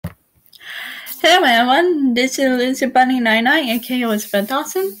Hello everyone, this is Lucy Bunny 99 aka Elizabeth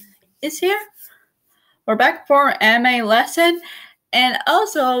Dawson is here. We're back for anime lesson, and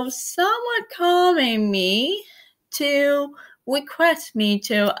also someone calling me to request me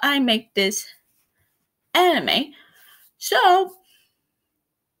to I make this anime. So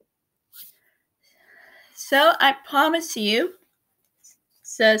I promise you,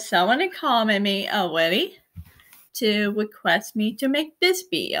 so someone called me already to request me to make this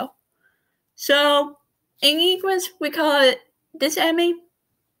video. So in English we call it this anime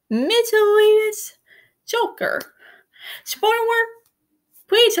Miscellaneous Joker. Spoiler,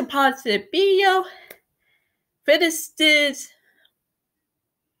 please pause the video. Finish this.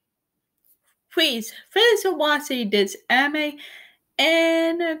 Please finish watching this anime,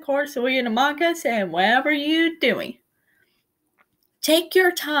 and of course reading the mangas and whatever you're doing. Take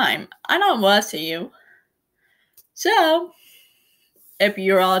your time. I don't rush you. So, if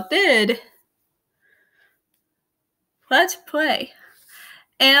you all did, let's play.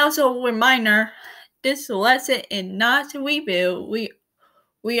 And also a reminder, this lesson is not a review.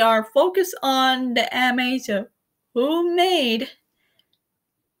 We are focused on the animes of who made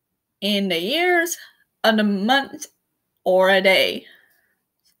in the years, of the month, or a day.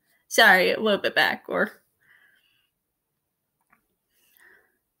 Sorry, a little bit backward.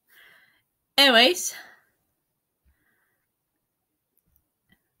 Anyways,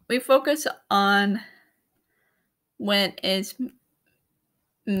 we focus on when it's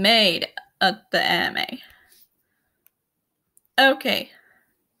made of the anime. Okay,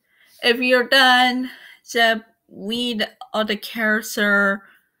 if you're done, just read all the characters,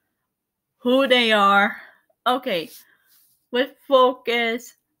 who they are. Okay, we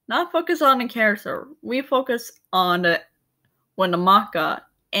focus, not focus on the character. We focus on the manga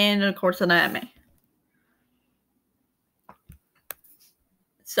and of course the anime.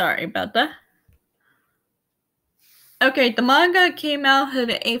 Sorry about that. Okay, the manga came out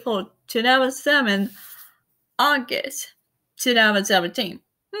in April 2007, August 2017.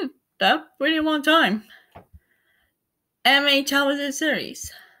 That's a pretty long time. Anime television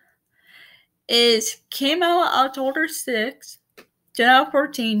series. It came out October 6,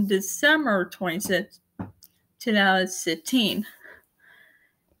 2014, December 26, 2016.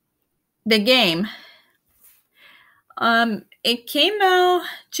 The game. It came out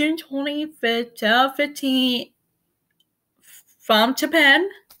June 25th, 2015 from Japan.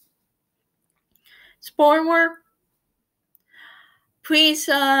 Spoiler. Please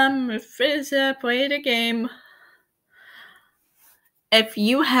play the game if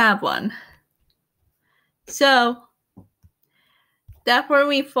you have one. So that's where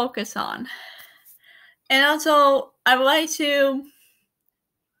we focus on. And also I would like to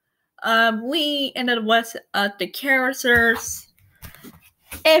read in the rest of the characters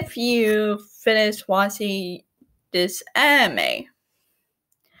if you finish watching this anime.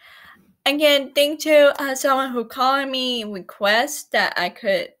 Again, thank you to someone who called me request that I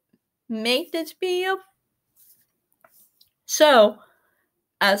could make this video. So,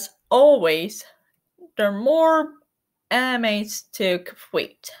 as always, there are more animes to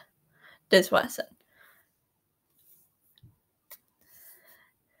complete this lesson.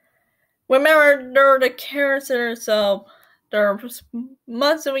 Remember, there are the characters, so there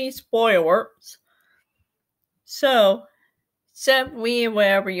must be spoilers. So, just read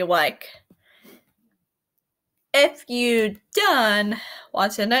whatever you like. If you're done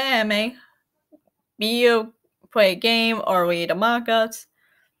watching the anime, be you play a game or read the mangas,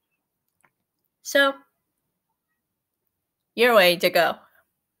 so you're ready to go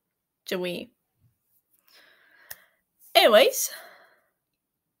to read. Anyways,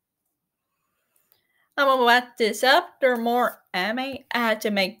 I'm gonna wrap this up. There are more anime. I had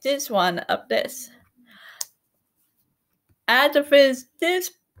to make this one of this. I had to finish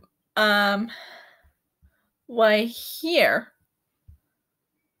this right here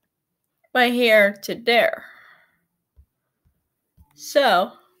to there.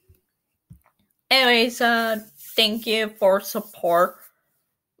 So, anyways, thank you for support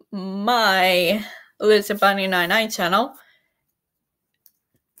my Lucy Bunny 99 channel.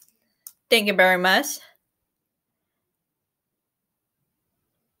 Thank you very much.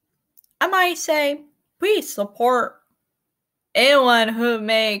 I might say, please support anyone who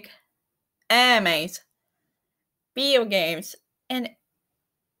make animes, video games, and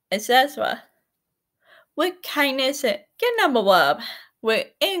etc. with kindness and get number love with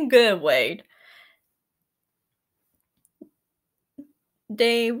in good way.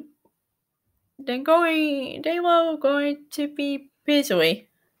 They were going to be busy.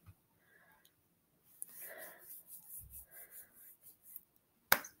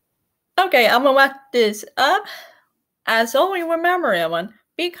 Okay, I'm gonna wrap this up. As always, remember, everyone,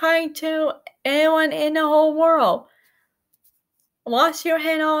 be kind to anyone in the whole world. Wash your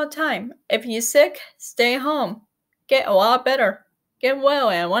hand all the time. If you're sick, stay home. Get a lot better. Get well,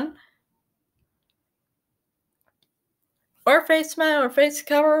 everyone. Wear face mask or face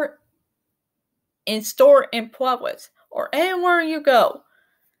cover in store in Publix or anywhere you go.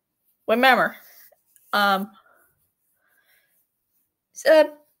 Remember, so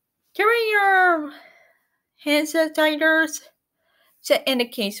carry your hand sanitizers in the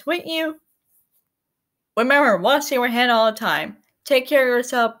case with you. Remember, wash your hand all the time. Take care of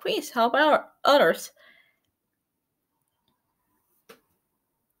yourself. Please help out others.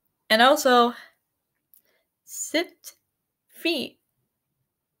 And also, sit, feet,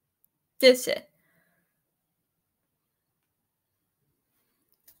 distance.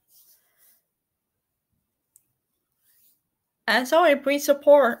 As always, please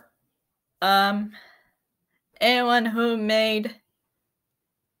support anyone who made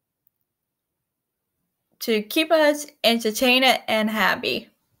to keep us entertained and happy.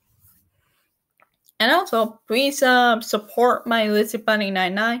 And also, please support my Lizzie Bunny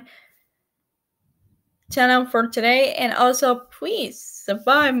 99 channel for today. And also, please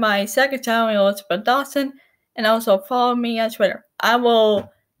subscribe my second channel, Elizabeth Dawson. And also follow me on Twitter. I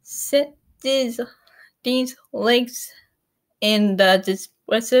will set these links in the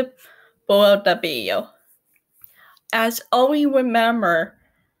description below the video. As always, remember,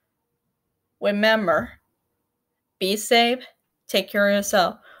 be safe, take care of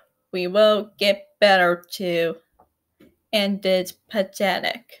yourself. We will get better too. And it's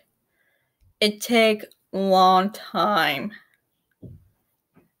pathetic. It takes a long time.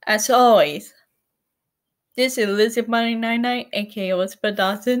 As always, this is Lizzie Bunny 99, aka Elizabeth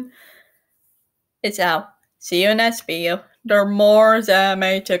Dawson. It's out. See you next video. There are more that I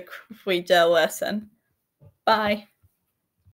made to complete that lesson. Bye.